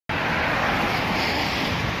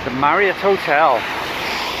The Marriott Hotel.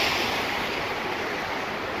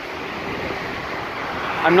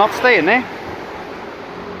 I'm not staying there.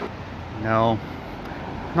 No,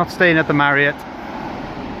 not staying at the Marriott.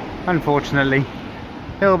 Unfortunately,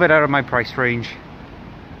 a little bit out of my price range.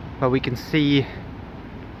 But we can see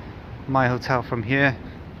my hotel from here,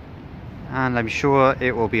 and I'm sure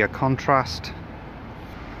it will be a contrast.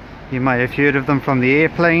 You might have heard of them from the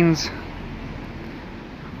airplanes.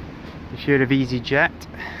 You've heard of EasyJet.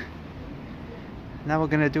 Now we're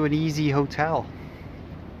going to do an EasyHotel.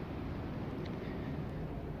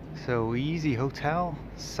 So EasyHotel,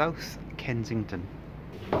 South Kensington.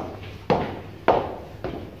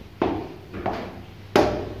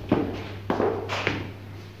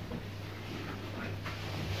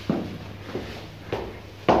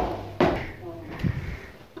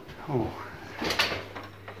 Oh.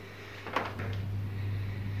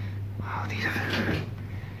 Wow, this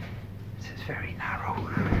is very narrow.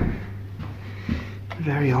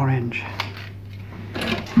 Very orange.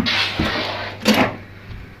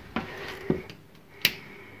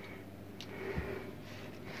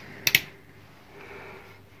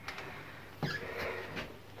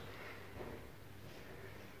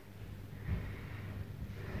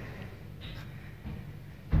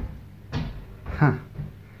 Huh.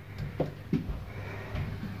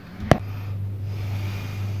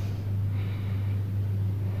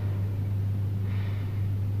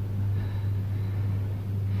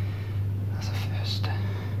 That's a first.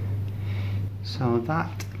 So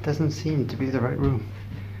that doesn't seem to be the right room.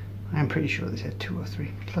 I'm pretty sure they said 2 or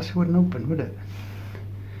 3. Plus it wouldn't open, would it?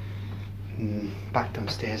 Back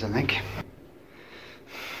downstairs, I think.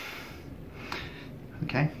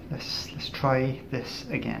 Okay, let's try this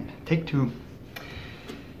again. Take 2.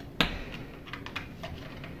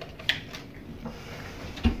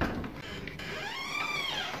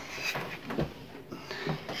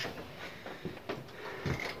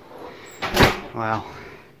 Well,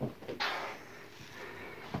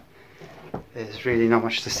 there's really not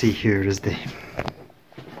much to see here, is there?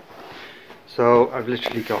 So I've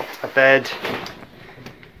literally got a bed,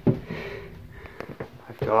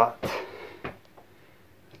 I've got a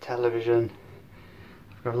television,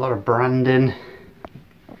 I've got a lot of branding,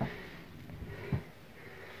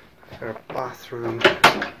 I've got a bathroom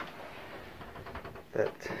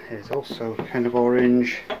that is also kind of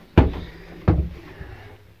orange,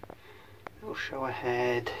 little shower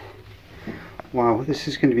head. Wow, this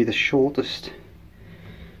is going to be the shortest.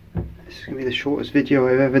 This is going to be the shortest video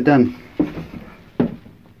I've ever done.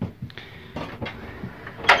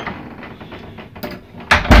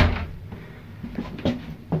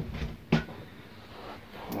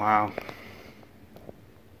 Wow.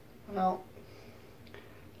 Well,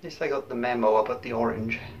 at least I got the memo about the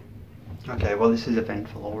orange. Okay, well this is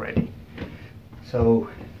eventful already. So,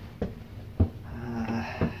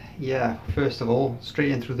 yeah, first of all,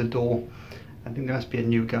 straight in through the door, I think there must be a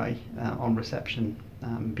new guy on reception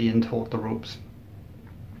being taught the ropes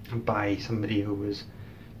by somebody who was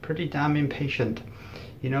pretty damn impatient.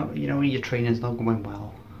 You know when your training's not going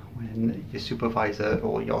well, when your supervisor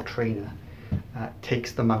or your trainer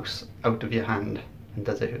takes the mouse out of your hand and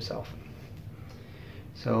does it herself.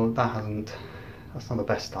 So that's not the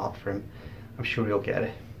best start for him. I'm sure he'll get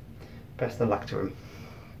it. Best of luck to him.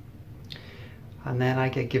 And then I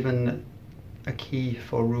get given a key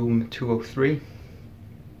for room 203,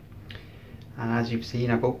 and as you've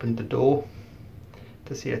seen, I've opened the door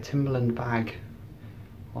to see a Timberland bag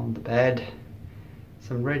on the bed,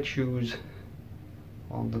 some red shoes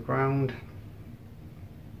on the ground,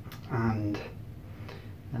 and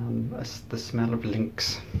the smell of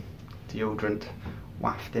Lynx deodorant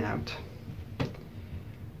wafting out.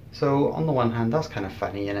 So on the one hand, that's kind of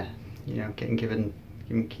funny, innit? You know, getting given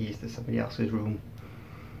keys to somebody else's room.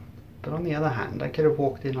 But on the other hand, I could have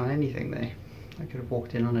walked in on anything there. I could have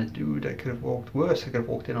walked in on a dude, I could have walked worse, I could have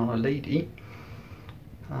walked in on a lady.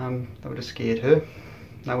 That would have scared her.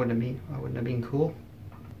 That wouldn't have been cool.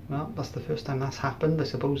 Well, that's the first time that's happened, I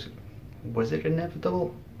suppose. Was it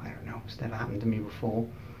inevitable? I don't know, it's never happened to me before.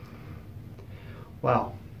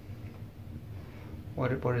 Well,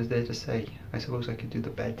 what is there to say? I suppose I could do the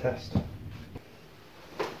bed test.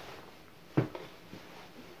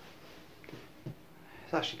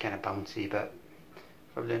 It's actually kind of bouncy, but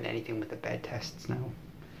if I've learned anything with the bed tests now,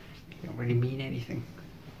 they don't really mean anything.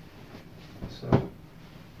 So,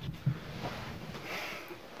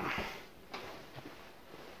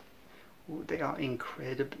 ooh, they are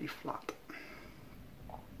incredibly flat.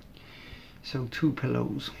 So 2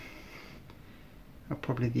 pillows are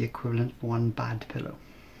probably the equivalent of 1 bad pillow.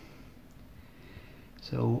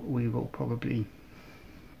 So we will probably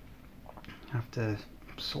have to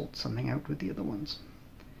sort something out with the other ones.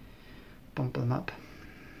 Bump them up.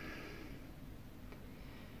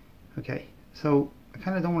 Okay, so I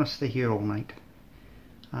kind of don't want to stay here all night.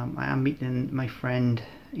 I am meeting my friend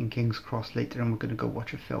in King's Cross later and we're going to go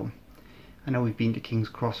watch a film. I know we've been to King's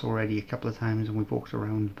Cross already a couple of times and we've walked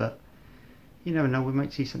around, but you never know, we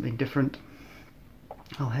might see something different.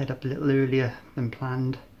 I'll head up a little earlier than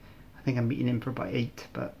planned. I think I'm meeting him for about 8,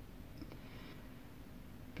 but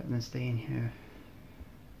better than staying here.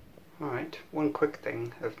 Alright, one quick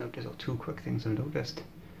thing I've noticed, or two quick things I've noticed.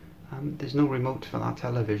 There's no remote for that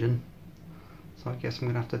television, so I guess I'm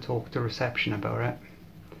going to have to talk to reception about it.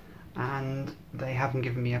 And they haven't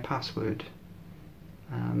given me a password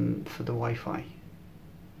for the Wi-Fi,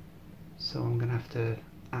 so I'm going to have to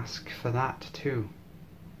ask for that too.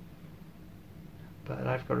 But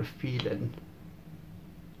I've got a feeling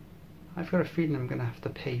I'm going to have to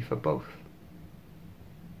pay for both,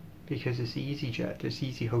 because it's EasyJet, it's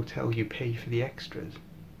EasyHotel, you pay for the extras.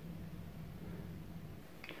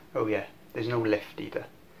 Oh yeah, there's no lift either.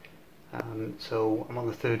 So I'm on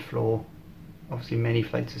the 3rd floor, obviously many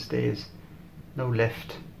flights of stairs, no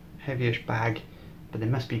lift, heavyish bag, but there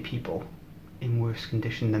must be people in worse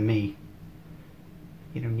condition than me,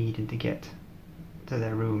 you know, needing to get to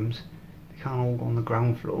their rooms. They can't all go on the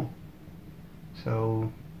ground floor,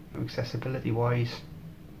 so accessibility wise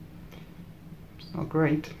it's not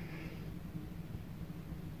great.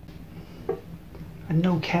 And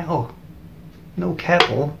no kettle.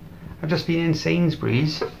 I've just been in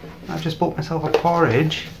Sainsbury's. I've just bought myself a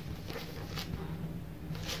porridge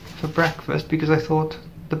for breakfast because I thought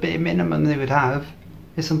the bare minimum they would have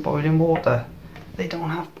is some boiling water. They don't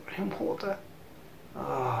have boiling water.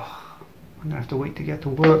 Oh, I'm gonna have to wait to get to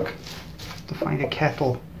work to find a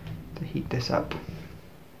kettle to heat this up.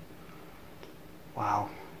 Wow,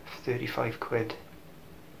 35 quid.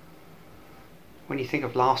 When you think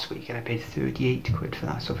of last week and I paid 38 quid for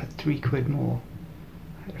that, so for 3 quid more.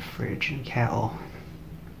 I had a fridge and kettle,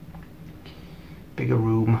 bigger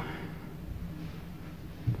room,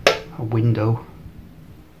 a window.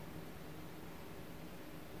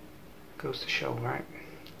 Goes to show, right?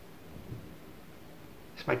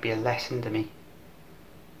 This might be a lesson to me.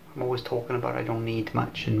 I'm always talking about I don't need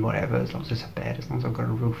much and whatever, as long as it's a bed, as long as I've got a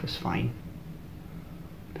roof, it's fine.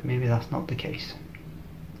 But maybe that's not the case.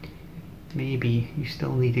 Maybe you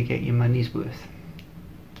still need to get your money's worth.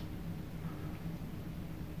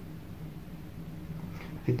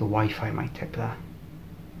 I think the Wi-Fi might tip that.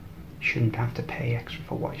 You shouldn't have to pay extra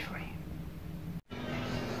for Wi-Fi.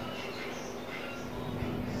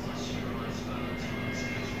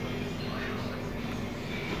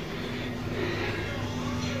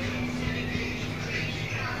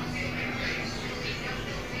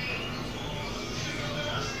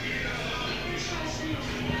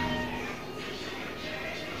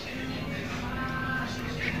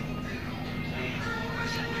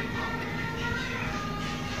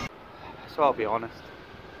 So I'll be honest,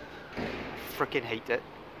 I freaking hate it.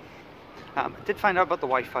 I did find out about the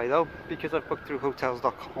Wi-Fi though, because I've booked through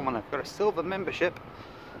hotels.com and I've got a silver membership.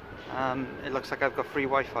 It looks like I've got free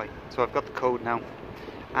Wi-Fi, so I've got the code now.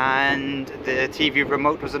 And the TV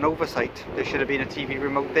remote was an oversight. There should have been a TV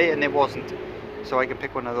remote there and there wasn't. So I can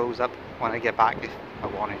pick one of those up when I get back if I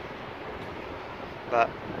want it. But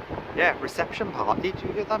yeah, reception party, do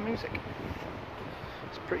you hear that music?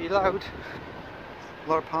 It's pretty loud. A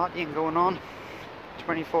lot of partying going on.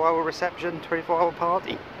 24-hour reception, 24-hour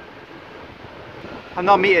party. I'm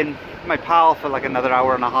not meeting my pal for like another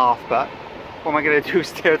hour and a half, but what am I going to do,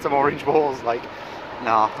 stare at some orange balls? Like,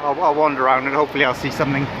 no, I'll wander around and hopefully I'll see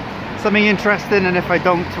something interesting, and if I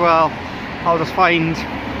don't, well, I'll just find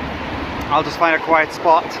a quiet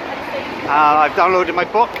spot. I've downloaded my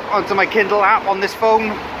book onto my Kindle app on this phone,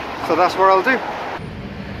 so that's what I'll do.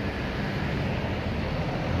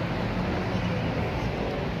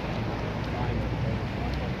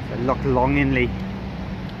 I look longingly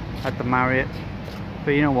at the Marriott,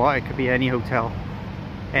 but you know what, it could be any hotel,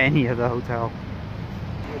 any other hotel.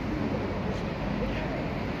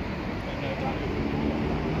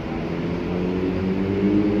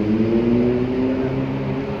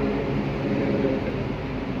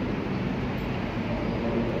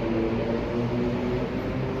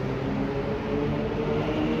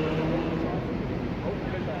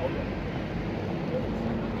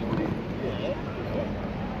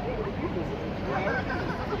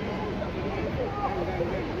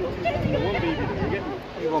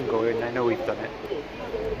 We won't go in, I know we've done it,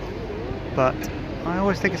 but I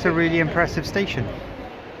always think it's a really impressive station.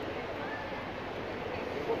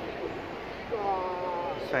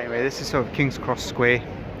 So anyway, this is sort of King's Cross Square.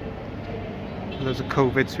 There's a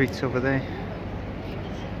COVID suites over there.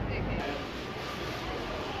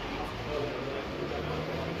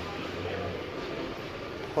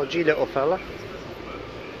 Podgy little fella.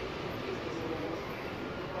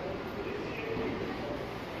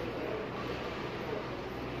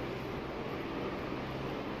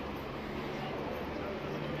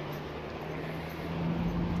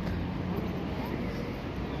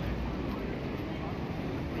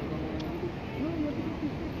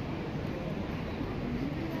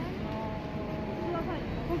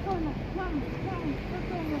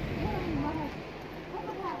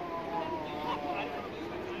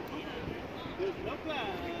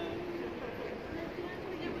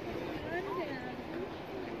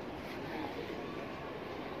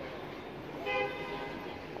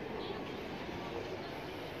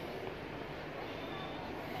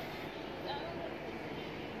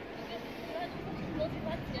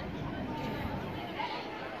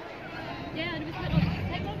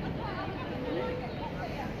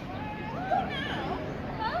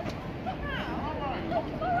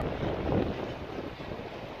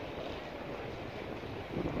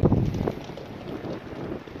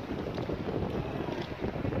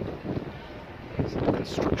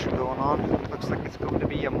 Construction going on. Looks like it's going to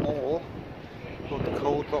be a mall called the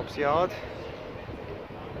Cold Box Yard.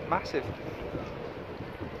 Massive.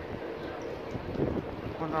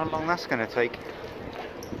 Wonder how long that's going to take.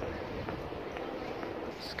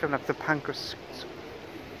 It's coming up to Pancras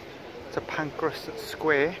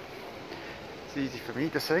Square. It's easy for me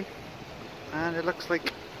to say. And it looks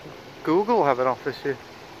like Google have an office here.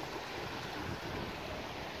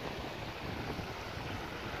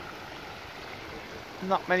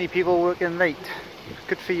 Not many people working late.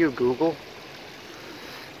 Good for you, Google.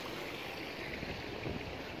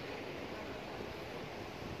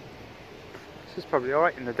 This is probably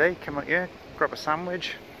alright in the day. Come out here, grab a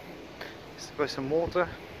sandwich, buy some water.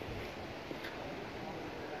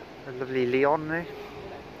 A lovely Leon there.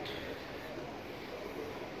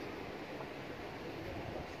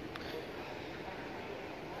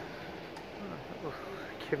 Little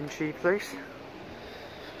kimchi place.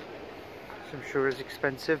 I'm sure is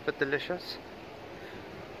expensive but delicious.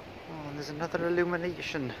 Oh, and there's another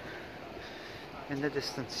illumination in the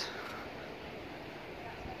distance,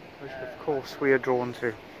 which of course we are drawn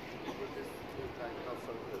to.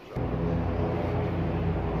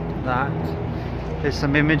 That is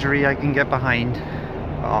some imagery I can get behind.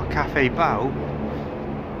 Oh, Cafe Bao.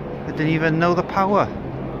 I didn't even know the power.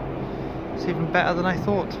 It's even better than I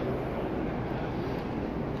thought.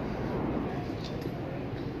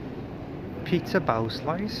 Pizza bao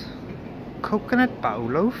slice, coconut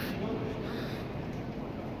bao loaf.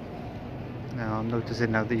 Now I'm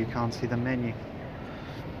noticing now that you can't see the menu.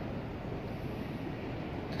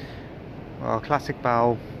 Well, classic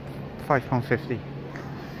bao, £5.50.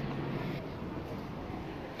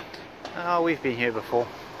 Oh, we've been here before.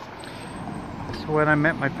 So when I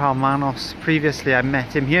met my pal Manos previously, I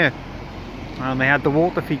met him here, and they had the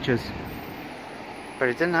water features, but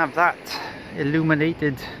it didn't have that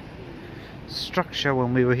illuminated structure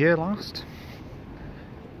when we were here last.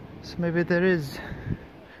 So maybe there is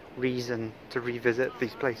reason to revisit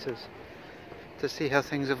these places, to see how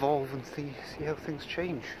things evolve and see how things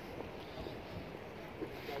change.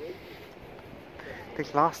 I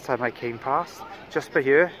think last time I came past, just by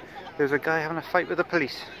here, there was a guy having a fight with the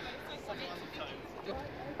police.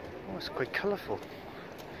 Oh, it's quite colourful.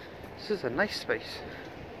 This is a nice space.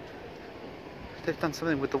 They've done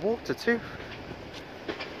something with the water too.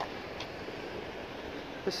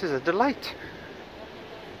 This is a delight.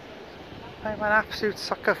 I'm an absolute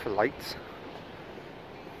sucker for lights.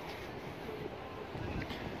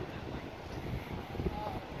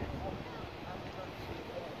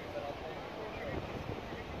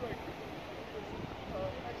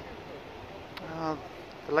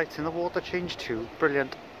 The lights in the water change too.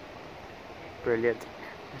 Brilliant. Brilliant.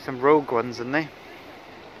 There's some rogue ones in there.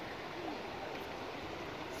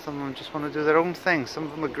 Some of them just want to do their own thing. Some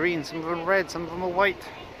of them are green, some of them are red, some of them are white.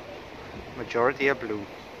 Majority are blue.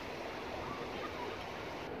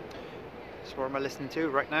 So what am I listening to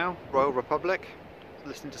right now? Royal Republic.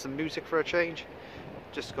 Listening to some music for a change.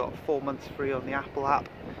 Just got 4 months free on the Apple app.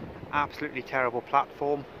 Absolutely terrible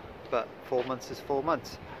platform, but 4 months is 4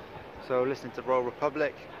 months. So listening to Royal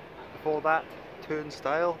Republic. Before that,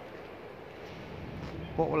 Turnstile.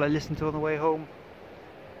 What will I listen to on the way home?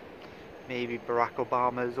 Maybe Barack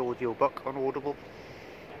Obama's audiobook on Audible.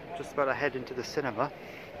 Just about to head into the cinema.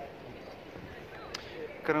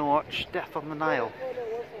 Gonna watch Death on the Nile.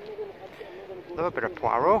 Love a bit of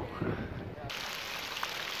Poirot.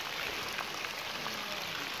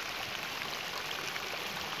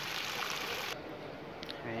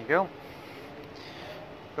 There you go.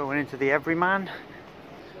 Going into the Everyman.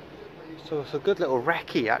 So it's a good little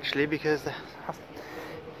recce actually, because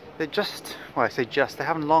They just, well I say just, they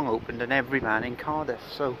haven't long opened an Everyman in Cardiff,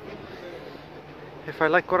 so if I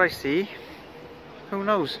like what I see, who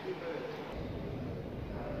knows?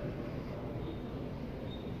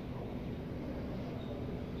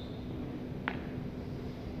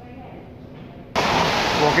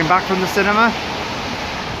 Walking back from the cinema,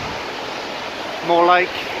 more like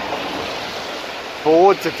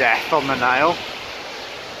bored to death on the Nile.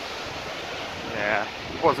 Yeah,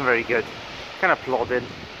 it wasn't very good. Kind of plodding,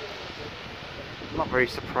 not very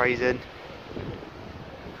surprising.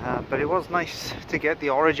 But it was nice to get the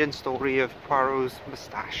origin story of Poirot's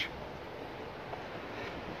moustache.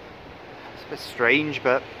 It's a bit strange,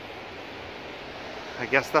 but I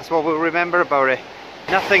guess that's what we'll remember about it.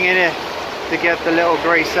 Nothing in it to get the little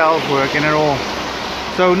grey cells working at all.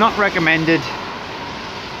 So not recommended.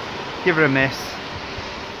 Give it a miss.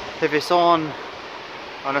 If it's on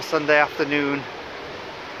a Sunday afternoon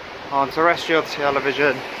on terrestrial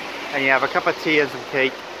television and you have a cup of tea and some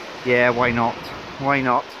cake, yeah, why not? Why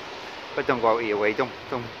not? But don't go out of your way. Don't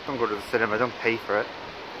go to the cinema. Don't pay for it.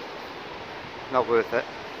 Not worth it.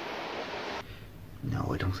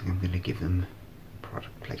 No, I don't think I'm going to give them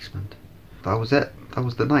product placement. That was it. That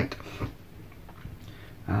was the night.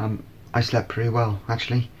 I slept pretty well,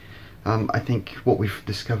 actually. I think what we've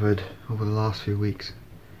discovered over the last few weeks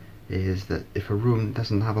is that if a room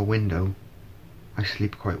doesn't have a window, I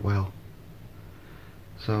sleep quite well.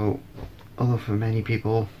 So, although for many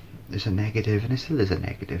people it's a negative, and it still is a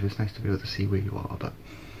negative, it's nice to be able to see where you are, but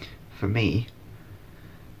for me,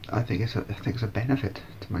 I think it's a benefit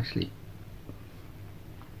to my sleep.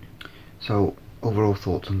 So, overall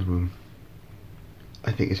thoughts on the room.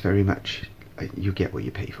 I think it's very much, you get what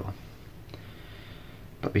you pay for.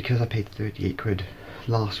 But because I paid 38 quid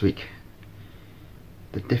last week,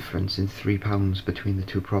 the difference in £3 between the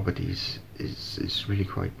two properties is really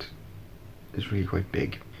quite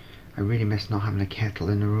big. I really miss not having a kettle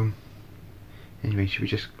in the room. Anyway,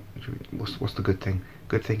 what's the good thing?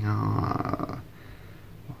 Good thing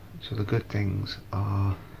so the good things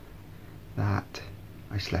are that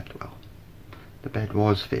I slept well. The bed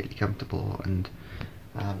was fairly comfortable, and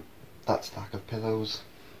that stack of pillows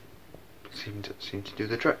seemed to do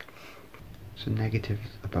the trick. So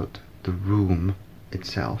negatives about the room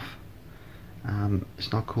itself.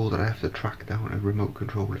 It's not cool that I have to track down a remote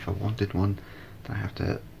control if I wanted one. That I have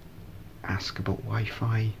to ask about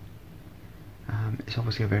Wi-Fi. It's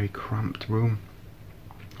obviously a very cramped room.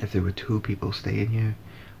 If there were two people staying here,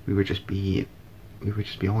 we would just be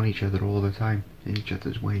on each other all the time, in each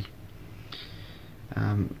other's way.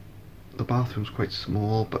 The bathroom's quite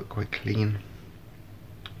small but quite clean.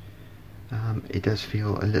 It does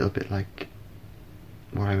feel a little bit like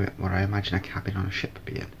what I imagine a cabin on a ship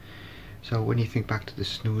being. So when you think back to the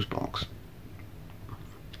snooze box,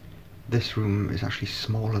 this room is actually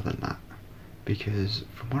smaller than that, because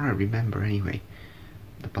from what I remember anyway,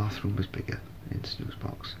 the bathroom was bigger in the snooze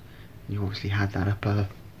box. And you obviously had that upper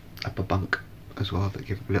bunk as well that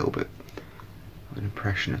gave a little bit of an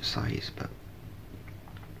impression of size. But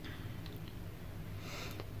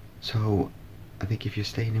so I think if you're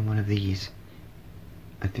staying in one of these,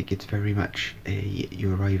 I think it's very much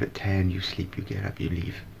you arrive at 10, you sleep, you get up, you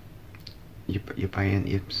leave.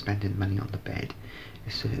 You're spending money on the bed.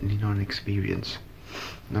 It's certainly not an experience,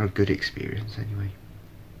 not a good experience anyway.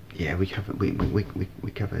 Yeah, we covered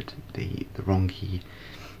the wrong key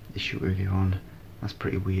issue earlier on. That's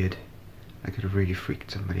pretty weird. I could have really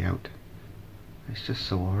freaked somebody out. It's just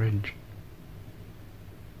so orange,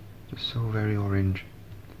 just so very orange.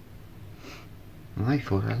 And I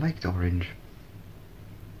thought I liked orange.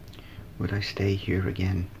 Would I stay here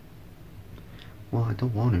again? Well, I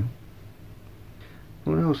don't want to.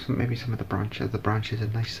 Who knows, maybe some of the branches are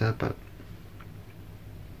nicer, but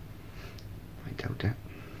I doubt it.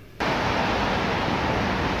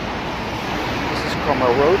 This is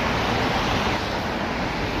Cromwell Road.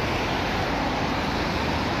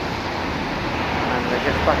 And I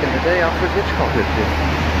guess back in the day Alfred Hitchcock lived here.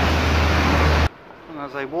 And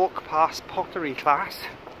as I walk past pottery class,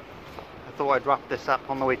 I thought I'd wrap this up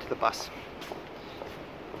on the way to the bus.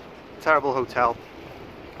 Terrible hotel.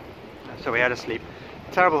 So we had to sleep.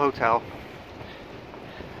 Terrible hotel.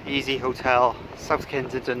 EasyHotel, South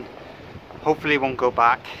Kensington. Hopefully won't go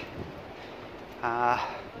back.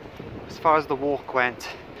 As far as the walk went,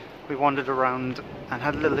 we wandered around and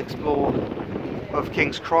had a little explore of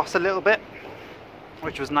King's Cross a little bit,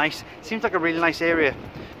 which was nice. Seems like a really nice area.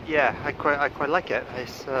 Yeah, I quite like it.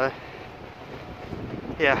 It's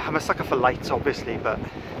yeah, I'm a sucker for lights obviously, but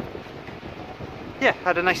yeah,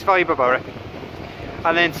 had a nice vibe about it.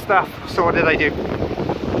 And then stuff, so what did I do?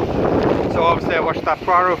 So obviously I watched that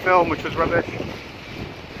Poirot film, which was rubbish.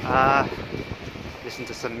 Listened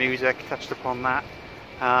to some music, touched upon that.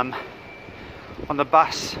 On the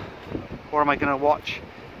bus, what am I going to watch?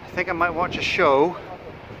 I think I might watch a show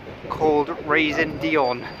called Raising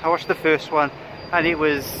Dion. I watched the first one and it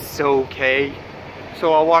was okay.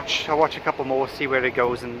 So I'll watch a couple more, see where it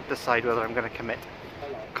goes and decide whether I'm going to commit.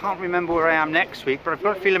 Can't remember where I am next week, but I've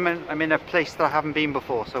got a feeling I'm in a place that I haven't been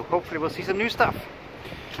before, so hopefully we'll see some new stuff.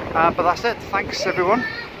 But that's it. Thanks everyone.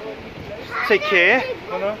 Take care.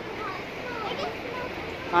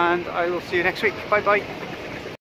 And I will see you next week. Bye bye.